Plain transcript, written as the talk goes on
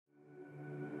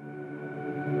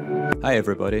Hi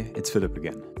everybody, it's Philip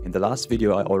again. In the last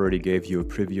video I already gave you a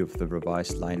preview of the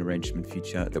revised line arrangement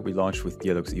feature that we launched with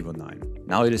DIALux Evo 9.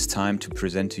 Now it is time to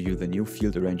present to you the new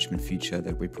field arrangement feature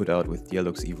that we put out with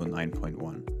DIALux Evo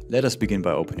 9.1. Let us begin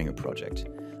by opening a project.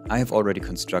 I have already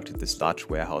constructed this large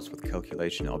warehouse with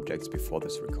calculation objects before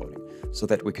this recording, so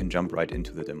that we can jump right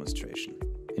into the demonstration.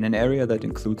 In an area that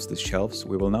includes the shelves,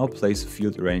 we will now place a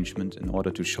field arrangement in order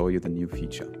to show you the new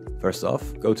feature. First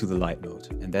off, go to the light mode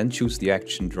and then choose the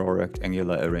action Draw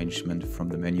Rectangular Arrangement from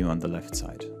the menu on the left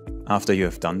side. After you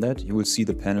have done that, you will see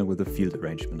the panel with the field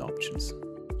arrangement options.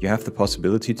 You have the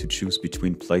possibility to choose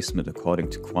between placement according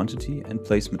to quantity and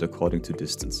placement according to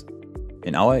distance.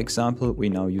 In our example, we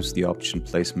now use the option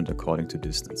Placement according to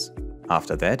distance.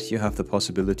 After that, you have the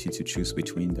possibility to choose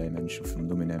between dimension from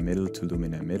luminaire middle to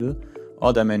luminaire middle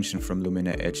or dimension from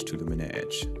luminaire edge to luminaire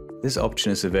edge. This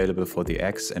option is available for the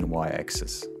X and Y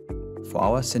axis. For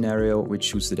our scenario, we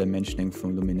choose the dimensioning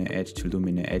from luminaire edge to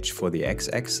luminaire edge for the X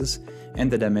axis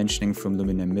and the dimensioning from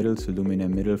luminaire middle to luminaire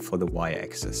middle for the Y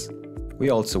axis. We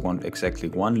also want exactly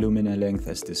one luminaire length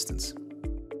as distance.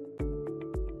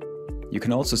 You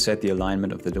can also set the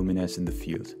alignment of the luminaires in the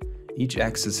field. Each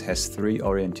axis has 3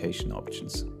 orientation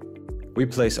options. We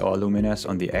place our luminaires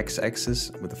on the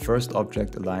X-axis with the first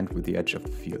object aligned with the edge of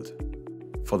the field.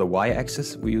 For the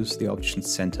Y-axis, we use the option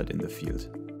Centered in the field.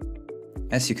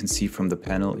 As you can see from the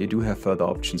panel, you do have further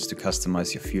options to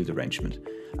customize your field arrangement.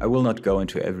 I will not go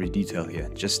into every detail here,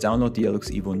 just download DIALux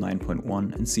Evo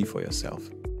 9.1 and see for yourself.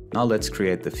 Now let's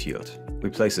create the field. We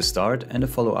place a start and a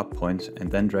follow-up point and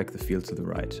then drag the field to the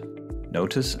right.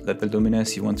 Notice that the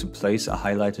luminaires you want to place are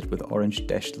highlighted with orange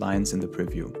dashed lines in the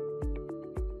preview.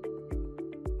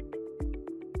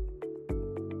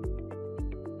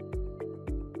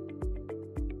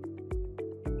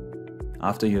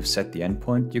 After you have set the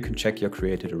endpoint, you can check your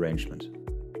created arrangement.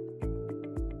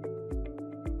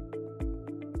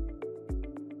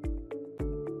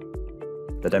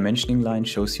 The dimensioning line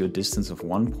shows you a distance of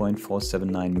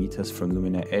 1.479 meters from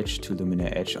luminaire edge to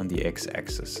luminaire edge on the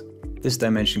X-axis. This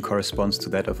dimension corresponds to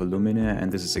that of a luminaire,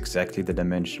 and this is exactly the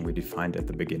dimension we defined at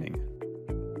the beginning.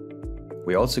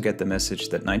 We also get the message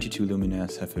that 92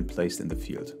 luminaires have been placed in the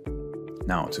field.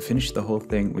 Now, to finish the whole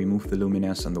thing, we move the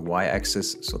luminaires on the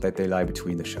Y-axis so that they lie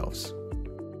between the shelves.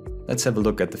 Let's have a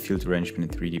look at the field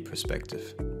arrangement in 3D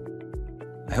perspective.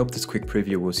 I hope this quick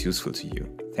preview was useful to you.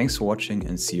 Thanks for watching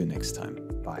and see you next time.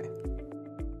 Bye.